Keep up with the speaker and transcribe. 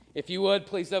If you would,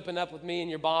 please open up with me in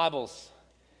your Bibles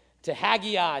to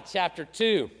Haggai chapter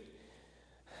 2,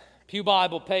 Pew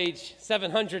Bible, page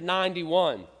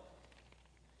 791.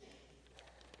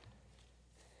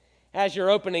 As you're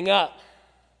opening up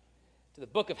to the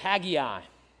book of Haggai,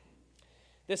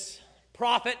 this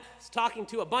prophet is talking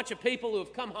to a bunch of people who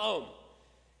have come home.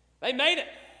 They made it.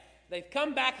 They've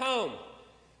come back home.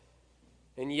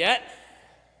 And yet,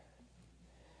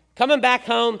 coming back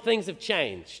home, things have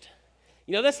changed.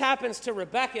 You know, this happens to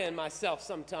Rebecca and myself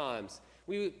sometimes.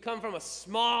 We come from a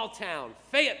small town,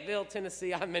 Fayetteville,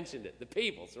 Tennessee. I mentioned it, the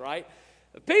Peebles, right?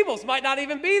 The Peebles might not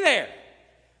even be there.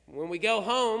 When we go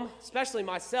home, especially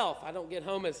myself, I don't get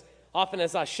home as often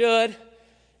as I should.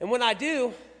 And when I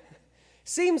do,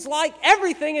 seems like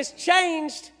everything has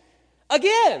changed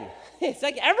again. It's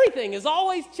like everything is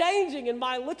always changing in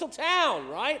my little town,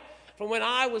 right? From when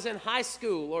I was in high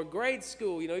school or grade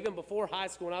school, even before high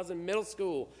school, when I was in middle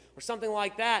school or something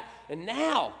like that. And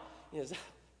now,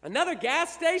 another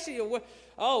gas station,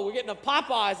 we're getting a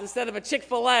Popeyes instead of a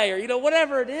Chick-fil-A or,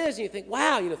 whatever it is. And you think,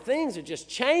 wow, things are just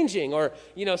changing. Or,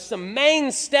 some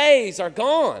mainstays are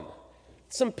gone.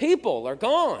 Some people are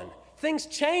gone. Things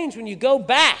change when you go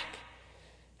back.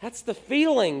 That's the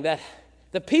feeling that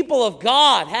the people of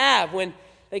God have when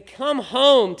they come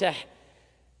home to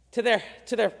their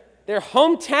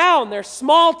hometown, their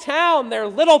small town, their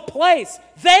little place,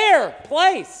 their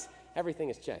place. Everything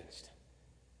has changed.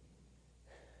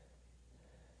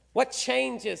 What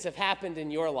changes have happened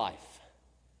in your life,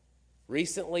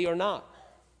 recently or not?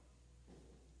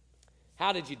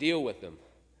 How did you deal with them?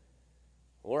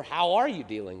 Or how are you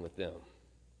dealing with them?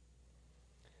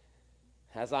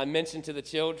 As I mentioned to the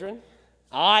children,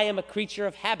 I am a creature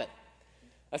of habit.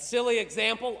 A silly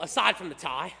example, aside from the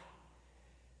tie,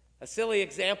 a silly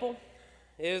example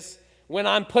is when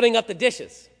I'm putting up the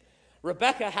dishes.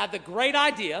 Rebecca had the great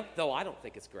idea, though I don't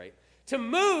think it's great, to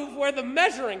move where the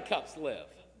measuring cups live.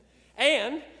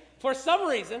 And for some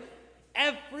reason,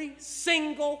 every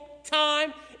single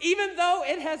time, even though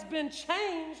it has been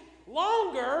changed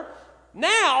longer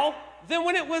now than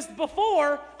when it was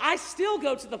before, I still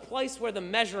go to the place where the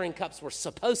measuring cups were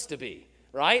supposed to be,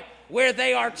 right? Where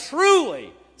they are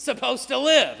truly supposed to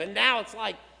live. And now it's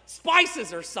like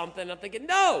spices or something. I'm thinking,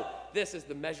 no, this is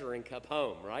the measuring cup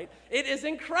home, right? It is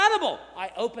incredible.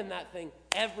 I open that thing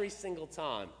every single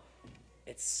time.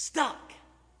 It's stuck.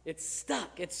 It's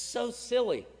stuck. It's so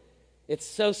silly. It's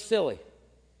so silly.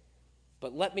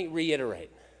 But let me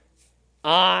reiterate.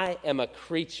 I am a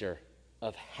creature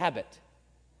of habit.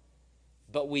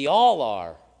 But we all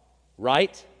are,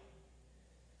 right?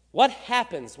 What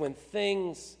happens when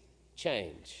things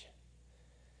change?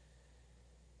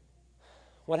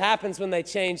 What happens when they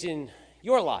change in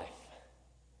your life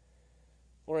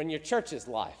or in your church's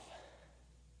life?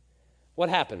 What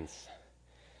happens?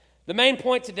 The main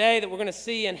point today that we're going to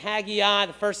see in Haggai,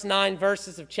 the first 9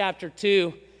 verses of chapter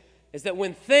 2, is that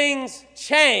when things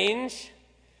change,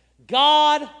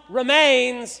 God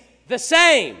remains the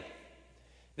same.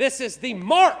 This is the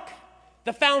mark,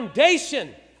 the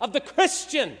foundation of the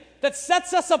Christian that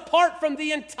sets us apart from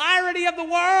the entirety of the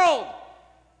world.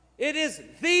 It is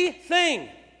the thing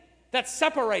that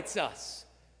separates us.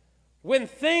 When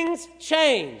things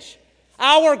change,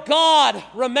 our God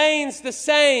remains the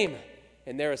same,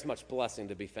 and there is much blessing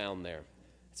to be found there.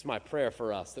 It's my prayer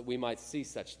for us that we might see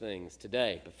such things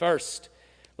today. But first,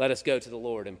 let us go to the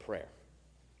Lord in prayer.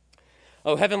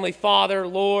 Oh, Heavenly Father,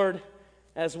 Lord,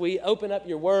 as we open up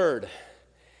your word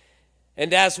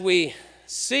and as we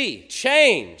see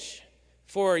change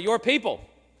for your people,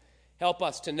 help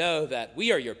us to know that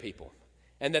we are your people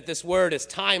and that this word is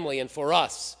timely and for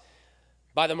us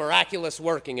by the miraculous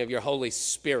working of your Holy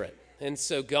Spirit. And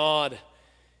so, God,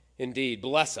 indeed,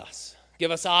 bless us. Give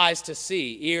us eyes to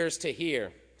see, ears to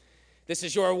hear. This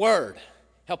is your word.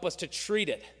 Help us to treat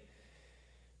it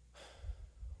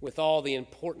with all the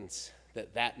importance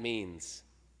that means.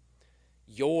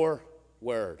 Your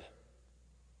word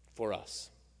for us.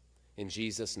 In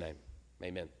Jesus' name,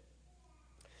 amen.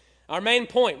 Our main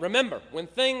point, remember, when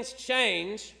things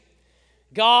change,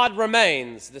 God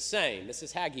remains the same. This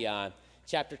is Haggai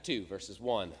chapter 2, verses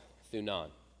 1 through 9.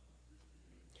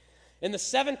 In the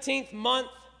 7th month,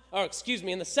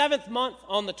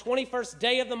 on the 21st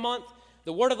day of the month,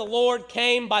 the word of the Lord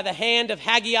came by the hand of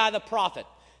Haggai the prophet.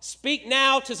 Speak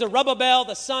now to Zerubbabel,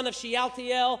 the son of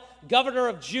Shealtiel, governor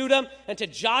of Judah, and to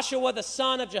Joshua, the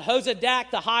son of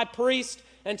Jehozadak, the high priest,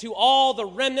 and to all the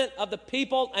remnant of the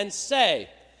people, and say,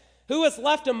 who is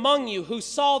left among you who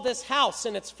saw this house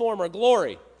in its former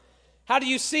glory? How do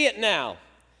you see it now?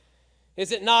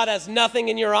 Is it not as nothing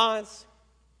in your eyes?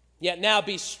 Yet now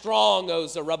be strong, O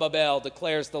Zerubbabel,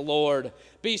 declares the Lord.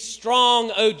 Be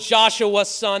strong, O Joshua,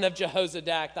 son of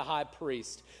Jehozadak, the high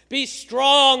priest. Be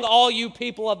strong, all you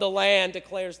people of the land,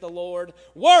 declares the Lord.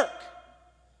 Work,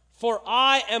 for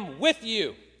I am with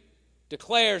you,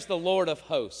 declares the Lord of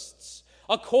hosts.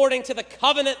 According to the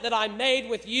covenant that I made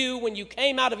with you when you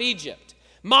came out of Egypt,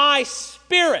 my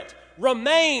spirit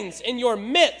remains in your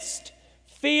midst.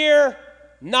 Fear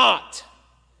not.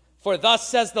 For thus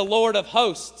says the Lord of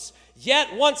hosts,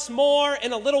 yet once more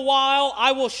in a little while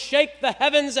I will shake the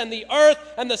heavens and the earth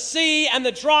and the sea and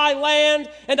the dry land,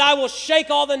 and I will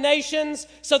shake all the nations,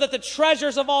 so that the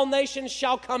treasures of all nations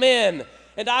shall come in,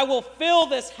 and I will fill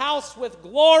this house with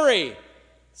glory,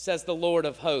 says the Lord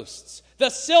of hosts. The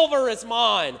silver is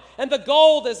mine, and the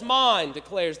gold is mine,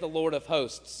 declares the Lord of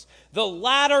hosts. The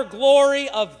latter glory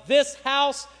of this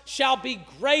house shall be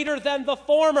greater than the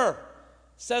former,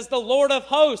 says the Lord of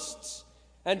hosts,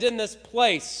 and in this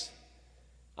place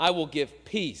I will give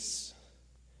peace,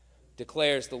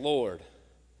 declares the Lord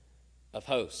of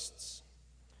hosts.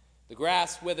 The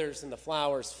grass withers and the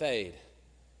flowers fade,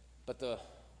 but the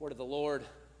word of the Lord,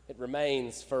 it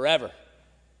remains forever.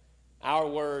 Our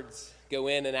words go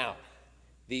in and out.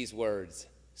 These words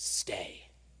stay.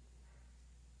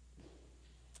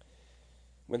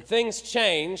 When things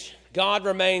change, God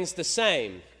remains the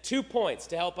same. 2 points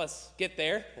to help us get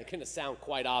there. They're going to sound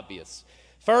quite obvious.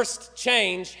 First,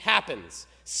 change happens.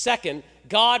 Second,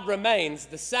 God remains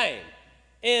the same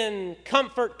in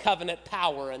comfort, covenant,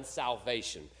 power, and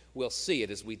salvation. We'll see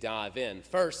it as we dive in.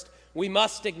 First, we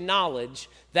must acknowledge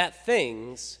that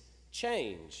things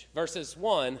change. Verses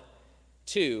 1,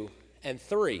 2, and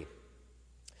 3.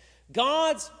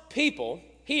 God's people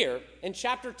here in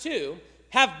chapter 2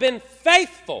 have been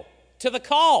faithful to the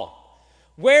call,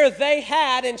 where they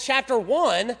had in chapter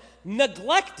 1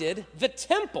 neglected the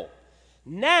temple.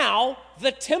 Now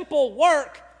the temple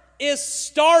work is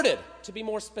started. To be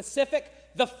more specific,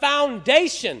 the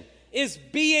foundation is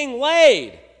being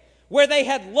laid. Where they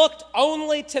had looked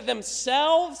only to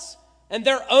themselves and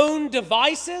their own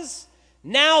devices,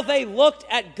 now they looked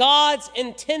at God's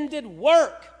intended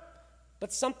work.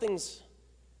 But something's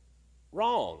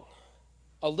wrong,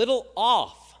 a little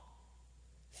off.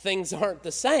 Things aren't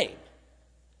the same.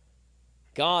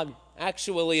 God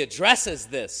actually addresses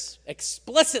this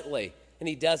explicitly, and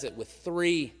he does it with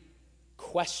 3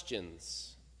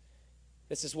 questions.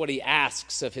 This is what he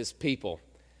asks of his people.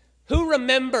 Who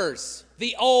remembers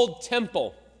the old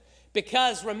temple?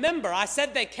 Because remember, I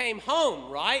said they came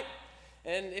home, right?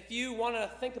 And if you want to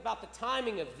think about the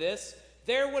timing of this,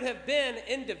 there would have been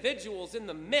individuals in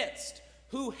the midst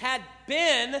who had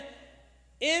been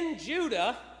in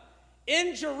Judah,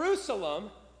 in Jerusalem,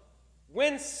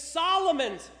 when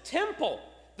Solomon's temple,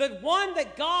 the one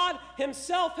that God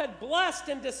himself had blessed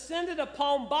and descended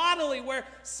upon bodily, where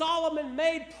Solomon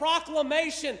made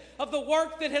proclamation of the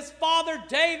work that his father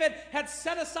David had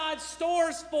set aside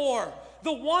stores for,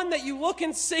 the one that you look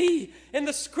and see in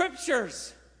the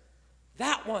scriptures,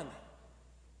 that one.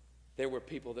 There were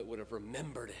people that would have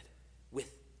remembered it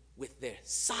with their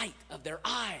sight of their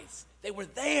eyes. They were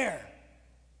there.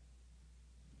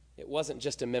 It wasn't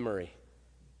just a memory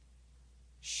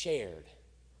shared.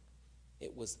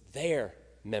 It was their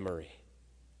memory.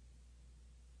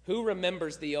 Who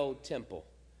remembers the old temple?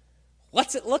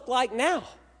 What's it look like now?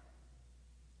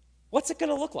 What's it going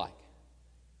to look like?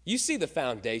 You see the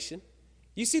foundation.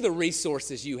 You see the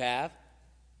resources you have.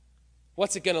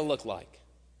 What's it going to look like?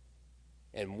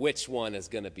 And which one is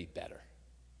going to be better?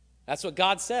 That's what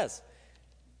God says.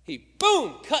 He,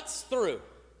 boom, cuts through.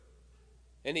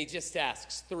 And he just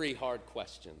asks 3 hard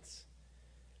questions.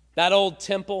 That old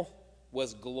temple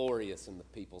was glorious in the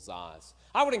people's eyes.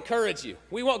 I would encourage you,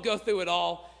 we won't go through it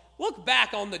all. Look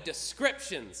back on the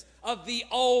descriptions of the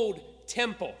old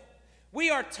temple. We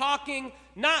are talking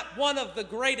not one of the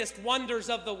greatest wonders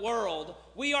of the world.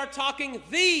 We are talking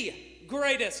the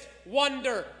greatest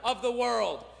wonder of the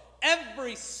world.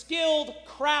 Every skilled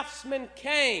craftsman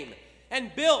came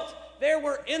and built. There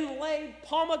were inlaid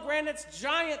pomegranates,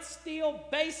 giant steel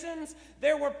basins.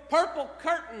 There were purple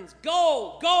curtains,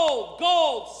 gold, gold,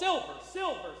 gold, silver,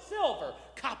 silver, silver,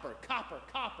 copper, copper,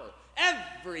 copper.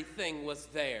 Everything was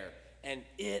there, and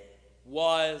it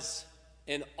was,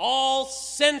 in all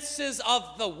senses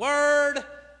of the word,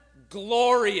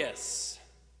 glorious.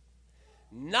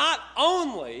 Not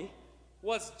only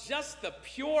was just the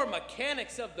pure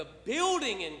mechanics of the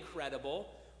building incredible,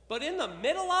 but in the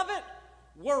middle of it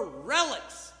were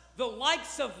relics, the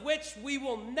likes of which we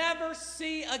will never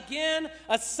see again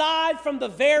aside from the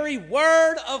very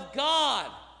word of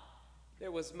God.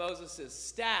 There was Moses'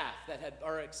 staff that had,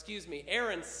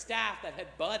 Aaron's staff that had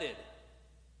budded.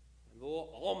 The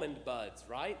little almond buds,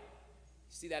 right?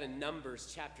 You see that in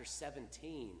Numbers chapter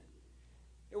 17.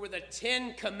 There were the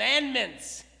 10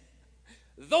 Commandments.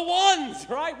 The ones,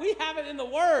 right? We have it in the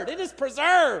Word. It is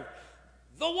preserved.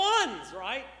 The ones,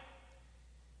 right?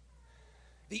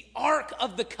 The Ark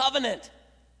of the Covenant.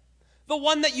 The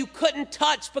one that you couldn't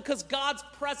touch because God's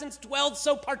presence dwelled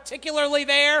so particularly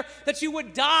there that you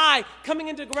would die coming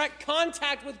into direct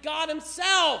contact with God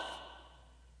Himself.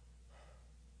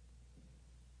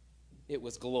 It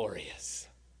was glorious.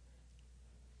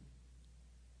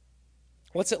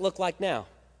 What's it look like now?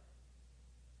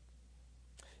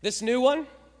 This new one,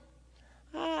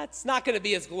 it's not going to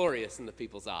be as glorious in the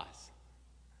people's eyes.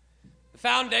 The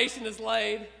foundation is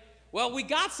laid. Well, we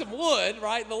got some wood,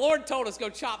 right? The Lord told us go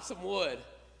chop some wood.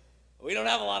 We don't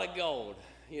have a lot of gold.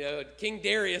 You know, King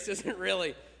Darius isn't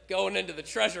really going into the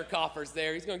treasure coffers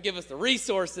there. He's going to give us the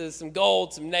resources, some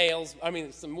gold, some nails.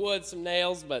 Some wood, some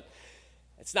nails, but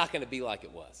it's not going to be like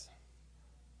it was.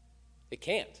 It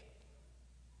can't.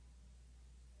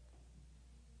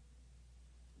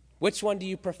 Which one do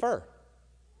you prefer?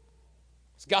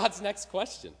 It's God's next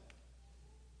question.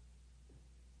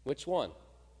 Which one?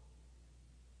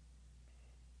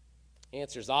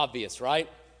 Answer's obvious, right?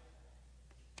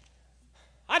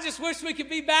 I just wish we could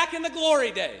be back in the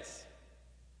glory days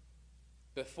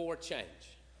before change.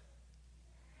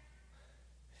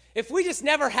 If we just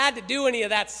never had to do any of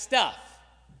that stuff,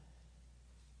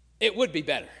 it would be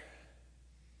better.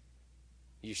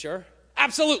 You sure?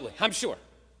 Absolutely, I'm sure.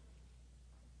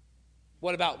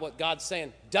 What about what God's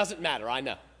saying? Doesn't matter, I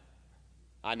know.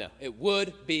 It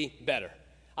would be better.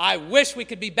 I wish we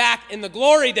could be back in the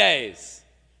glory days.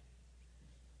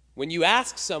 When you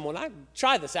ask someone,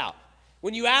 try this out.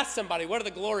 When you ask somebody, what are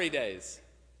the glory days?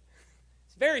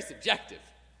 It's very subjective.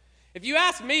 If you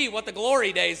ask me what the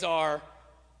glory days are,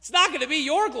 it's not going to be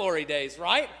your glory days,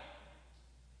 right?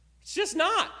 It's just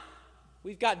not.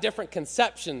 We've got different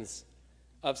conceptions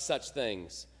of such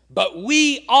things. But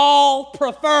we all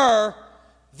prefer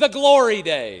the glory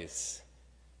days.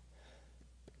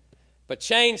 But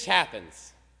change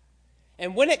happens.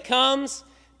 And when it comes,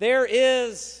 there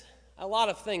is a lot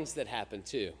of things that happen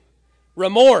too.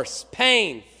 Remorse,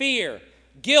 pain, fear,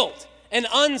 guilt, and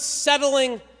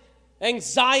unsettling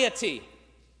anxiety.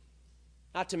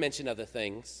 Not to mention other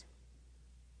things.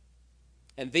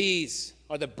 And these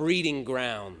are the breeding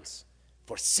grounds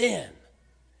for sin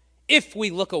if we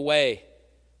look away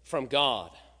from God.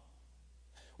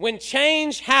 When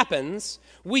change happens,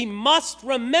 we must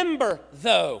remember,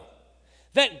 though,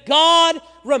 that God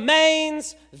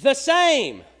remains the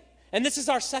same. And this is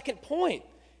our second point,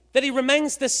 that He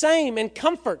remains the same in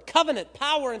comfort, covenant,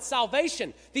 power, and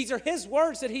salvation. These are His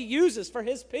words that He uses for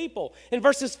His people. In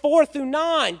verses 4 through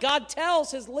 9, God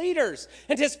tells His leaders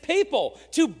and His people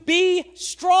to be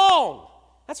strong.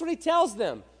 That's what He tells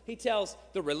them. He tells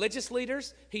the religious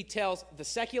leaders, He tells the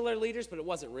secular leaders, but it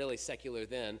wasn't really secular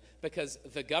then because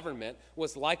the government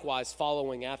was likewise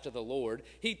following after the Lord.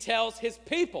 He tells His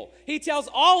people, He tells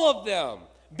all of them,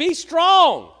 be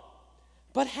strong.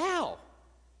 But how?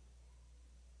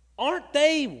 Aren't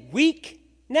they weak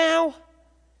now?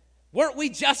 Weren't we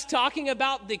just talking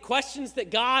about the questions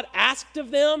that God asked of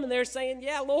them? And they're saying,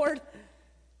 yeah, Lord,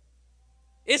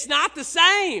 it's not the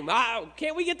same.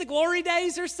 Can't we get the glory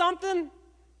days or something?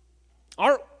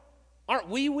 Aren't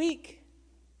we weak?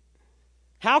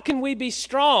 How can we be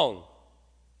strong?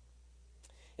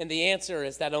 And the answer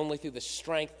is that only through the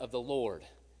strength of the Lord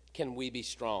can we be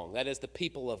strong. That is the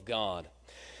people of God.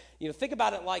 You know, think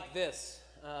about it like this.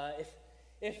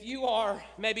 If you are,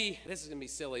 maybe, this is going to be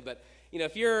silly, but,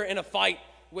 if you're in a fight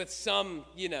with some,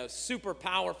 super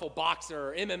powerful boxer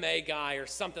or MMA guy or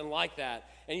something like that,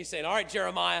 and you say, all right,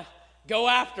 Jeremiah, go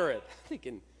after it. I'm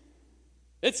thinking,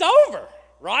 it's over,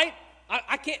 right?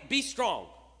 I can't be strong.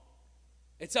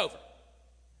 It's over.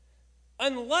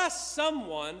 Unless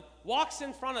someone walks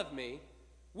in front of me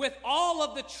with all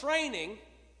of the training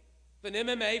of an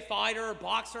MMA fighter or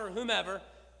boxer or whomever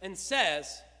and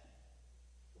says,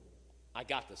 I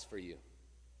got this for you.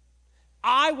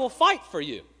 I will fight for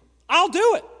you. I'll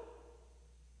do it.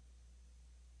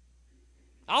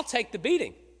 I'll take the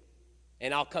beating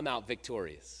and I'll come out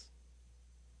victorious.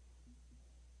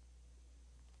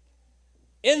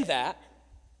 In that,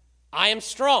 I am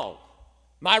strong.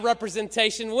 My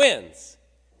representation wins.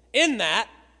 In that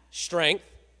strength,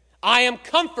 I am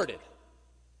comforted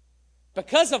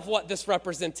because of what this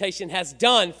representation has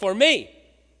done for me.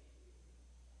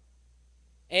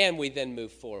 And we then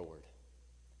move forward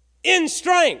in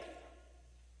strength.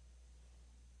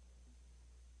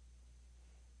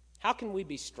 How can we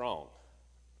be strong? Have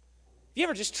you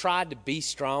ever just tried to be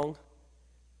strong?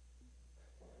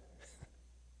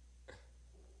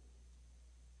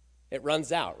 it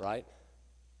runs out, right?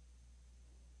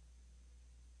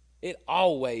 It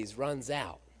always runs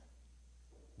out,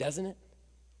 doesn't it?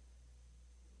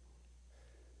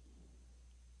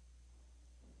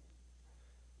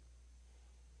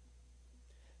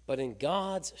 But in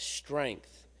God's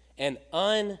strength and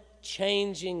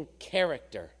unchanging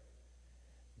character,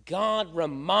 God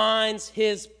reminds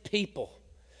his people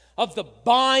of the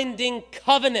binding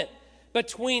covenant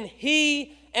between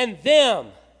he and them.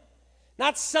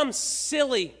 Not some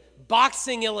silly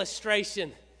boxing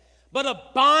illustration, but a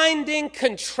binding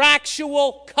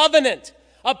contractual covenant,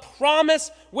 a promise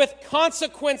with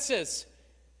consequences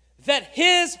that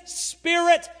his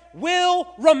Spirit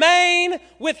will remain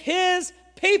with his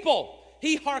people.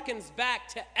 He harkens back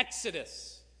to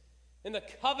Exodus and the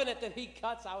covenant that he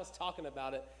cuts. I was talking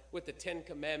about it with the 10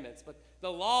 Commandments, but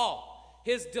the law,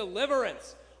 his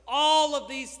deliverance, all of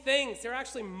these things, there are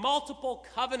actually multiple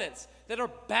covenants that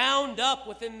are bound up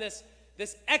within this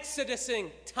exodusing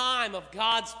time of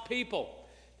God's people.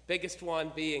 The biggest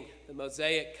one being the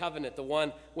Mosaic covenant, the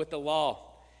one with the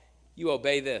law. You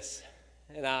obey this,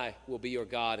 and I will be your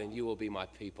God, and you will be my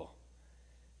people.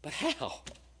 But how?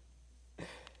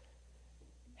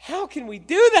 How can we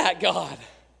do that, God?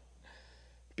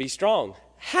 Be strong.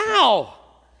 How?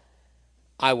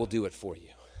 I will do it for you,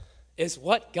 is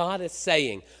what God is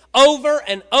saying over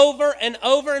and over and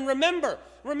over. And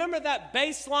remember that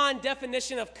baseline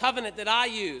definition of covenant that I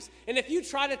use. And if you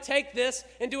try to take this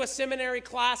and do a seminary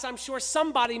class, I'm sure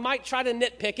somebody might try to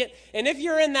nitpick it. And if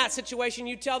you're in that situation,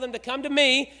 you tell them to come to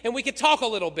me and we could talk a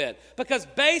little bit. Because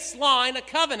baseline, a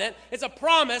covenant, is a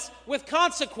promise with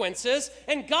consequences,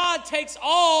 and God takes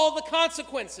all the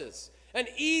consequences. An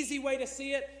easy way to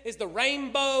see it is the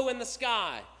rainbow in the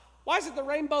sky. Why is it the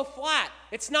rainbow flat?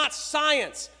 It's not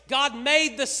science. God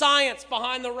made the science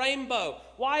behind the rainbow.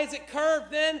 Why is it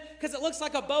curved then? Because it looks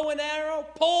like a bow and arrow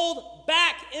pulled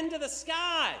back into the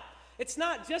sky. It's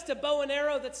not just a bow and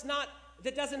arrow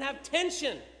that doesn't have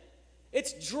tension.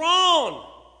 It's drawn.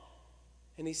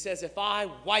 And he says, if I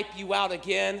wipe you out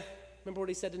again, remember what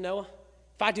he said to Noah?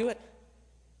 If I do it,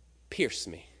 pierce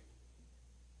me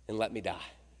and let me die.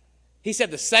 He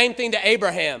said the same thing to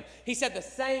Abraham. He said the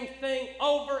same thing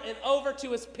over and over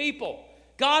to his people.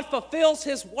 God fulfills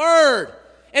his word.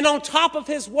 And on top of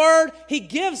his word, he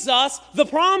gives us the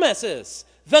promises,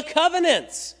 the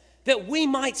covenants, that we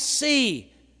might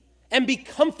see and be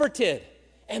comforted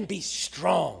and be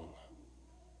strong.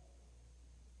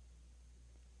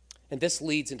 And this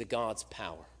leads into God's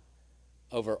power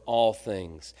over all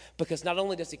things. Because not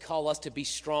only does he call us to be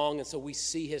strong, and so we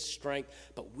see his strength,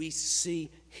 but we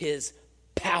see his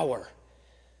power.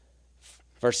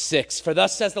 Verse 6, for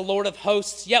thus says the Lord of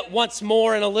hosts, yet once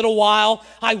more in a little while,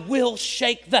 I will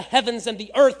shake the heavens and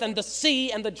the earth and the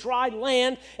sea and the dry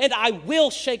land, and I will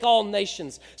shake all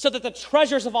nations, so that the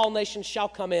treasures of all nations shall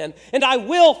come in. And I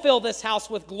will fill this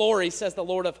house with glory, says the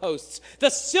Lord of hosts.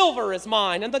 The silver is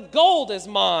mine and the gold is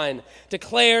mine,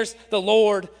 declares the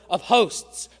Lord of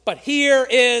hosts. But here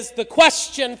is the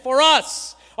question for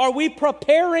us. Are we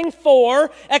preparing for,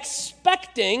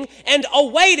 expecting, and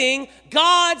awaiting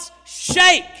God's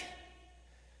shake?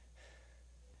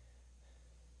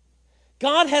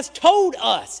 God has told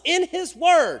us in his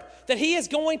word that he is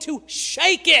going to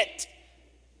shake it.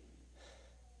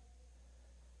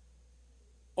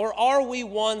 Or are we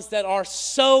ones that are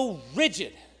so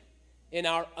rigid in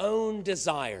our own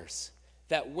desires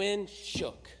that when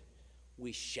shook,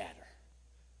 we shatter?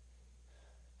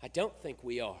 I don't think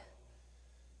we are.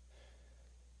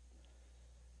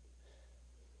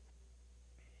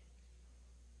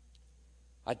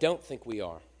 I don't think we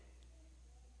are.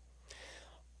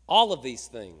 All of these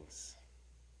things,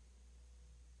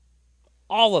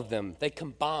 all of them, they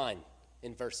combine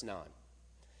in verse 9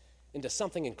 into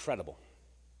something incredible,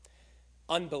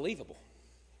 unbelievable.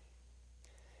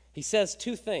 He says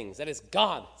two things, that is,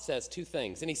 God says two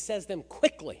things, and he says them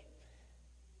quickly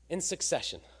in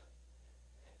succession.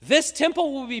 This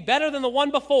temple will be better than the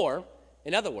one before.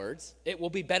 In other words, it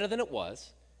will be better than it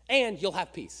was, and you'll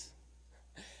have peace.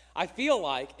 I feel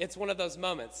like it's one of those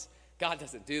moments, God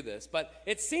doesn't do this, but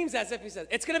it seems as if he says,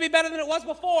 it's going to be better than it was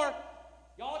before.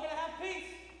 Y'all are going to have peace.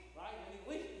 Right? And he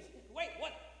leaves. Wait,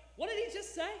 what did he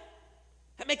just say?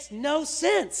 That makes no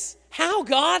sense. How,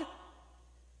 God?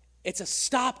 It's a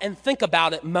stop and think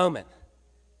about it moment.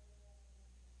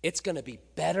 It's going to be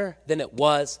better than it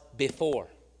was before.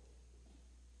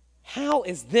 How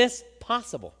is this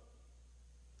possible?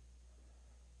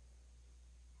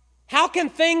 How can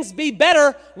things be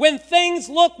better when things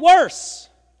look worse?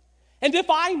 And if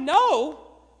I know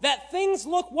that things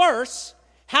look worse,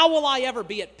 how will I ever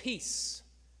be at peace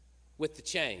with the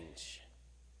change?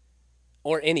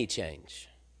 or any change?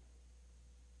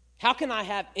 How can I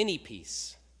have any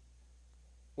peace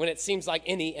when it seems like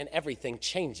any and everything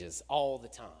changes all the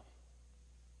time?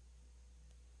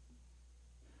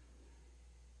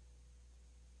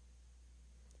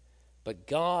 But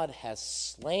God has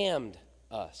slammed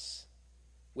us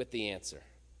with the answer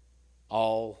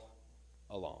all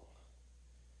along.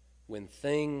 When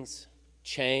things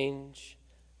change,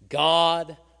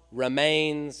 God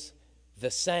remains the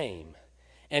same.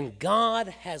 And God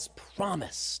has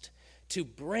promised to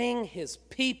bring his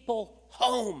people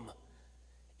home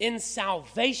in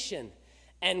salvation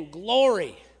and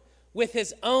glory with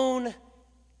his own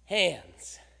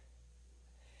hands.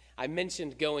 I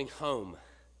mentioned going home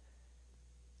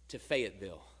to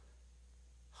Fayetteville.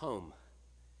 Home.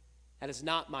 That is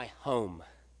not my home.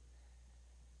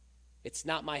 It's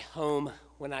not my home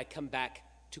when I come back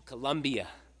to Columbia.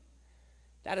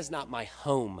 That is not my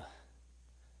home.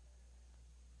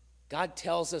 God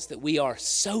tells us that we are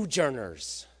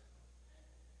sojourners,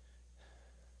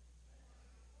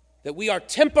 that we are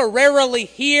temporarily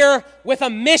here with a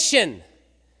mission.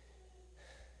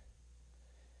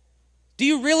 Do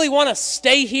you really want to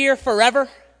stay here forever?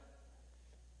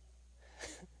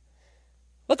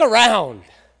 Look around.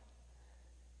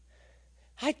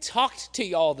 I talked to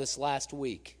y'all this last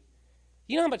week.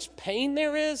 You know how much pain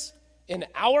there is in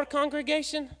our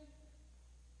congregation?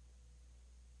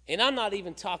 And I'm not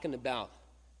even talking about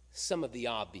some of the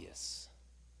obvious.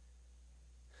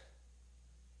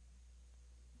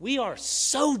 We are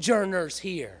sojourners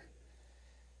here.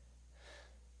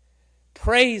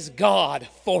 Praise God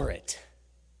for it.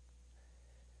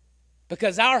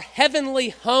 Because our heavenly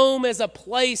home is a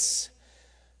place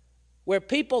where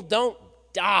people don't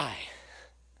die,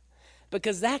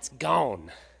 because that's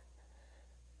gone.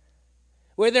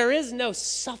 Where there is no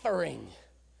suffering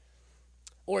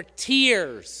or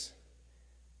tears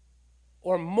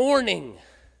or mourning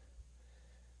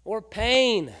or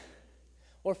pain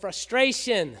or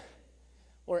frustration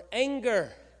or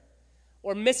anger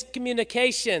or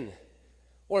miscommunication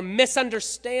or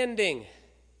misunderstanding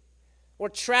or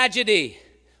tragedy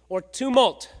or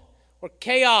tumult or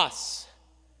chaos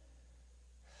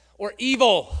or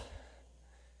evil.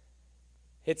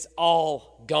 It's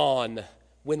all gone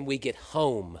when we get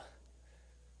home.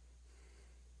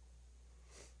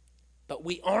 But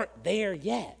we aren't there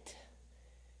yet.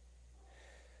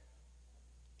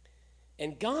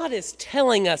 And God is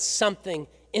telling us something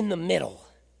in the middle.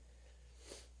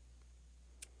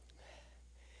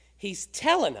 He's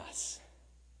telling us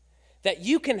that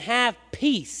you can have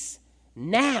peace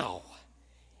now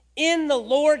in the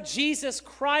Lord Jesus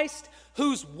Christ,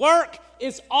 whose work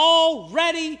is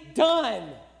already done.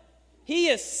 He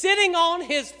is sitting on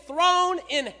his throne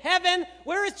in heaven.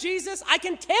 Where is Jesus? I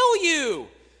can tell you.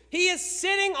 He is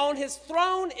sitting on his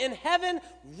throne in heaven,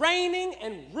 reigning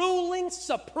and ruling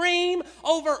supreme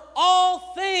over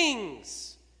all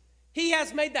things. He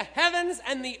has made the heavens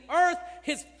and the earth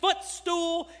his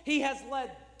footstool. He has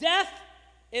led death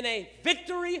in a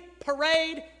victory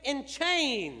parade in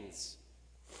chains.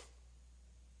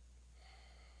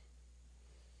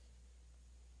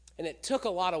 And it took a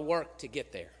lot of work to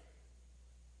get there.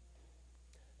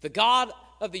 The God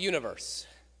of the universe,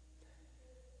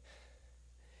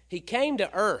 he came to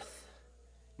earth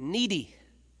needy,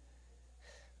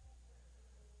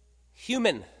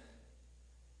 human,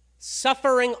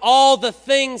 suffering all the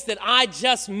things that I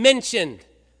just mentioned.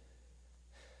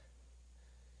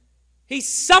 He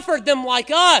suffered them like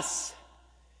us,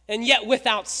 and yet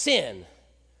without sin.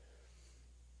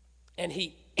 And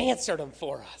he answered them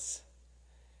for us.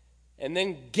 And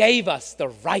then gave us the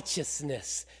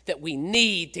righteousness that we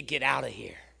need to get out of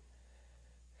here.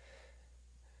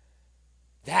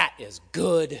 That is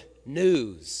good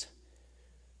news.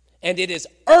 And it is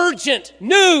urgent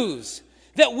news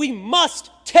that we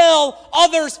must tell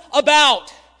others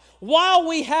about while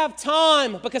we have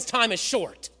time, because time is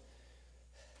short.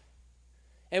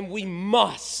 And we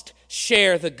must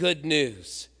share the good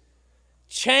news.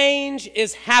 Change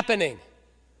is happening.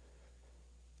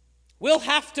 We'll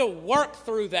have to work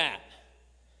through that.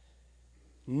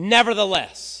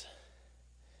 Nevertheless,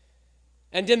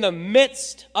 and in the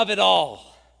midst of it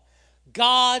all,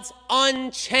 God's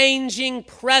unchanging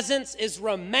presence is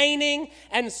remaining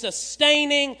and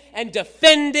sustaining and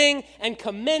defending and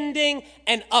commending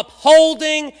and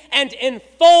upholding and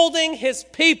enfolding his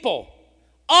people,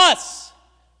 us,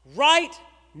 right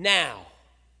now.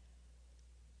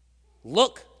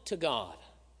 Look to God.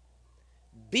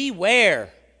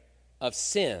 Beware of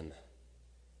sin.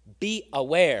 Be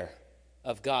aware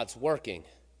of God's working,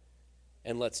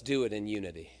 and let's do it in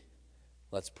unity.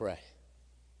 Let's pray.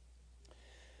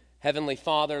 Heavenly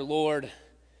Father, Lord,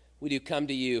 we do come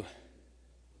to you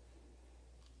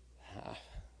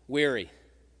weary.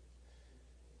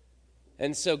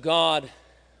 And so, God,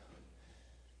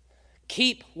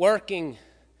 keep working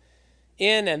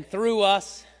in and through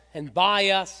us and by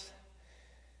us.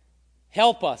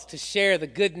 Help us to share the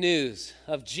good news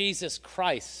of Jesus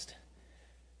Christ,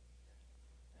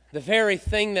 the very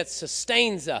thing that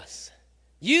sustains us.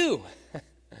 You.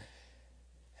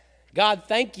 God,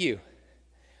 thank you.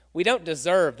 We don't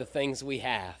deserve the things we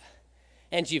have,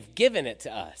 and you've given it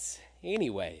to us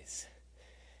anyways.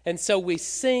 And so we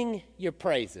sing your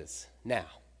praises now.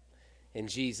 In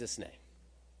Jesus' name,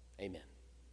 amen.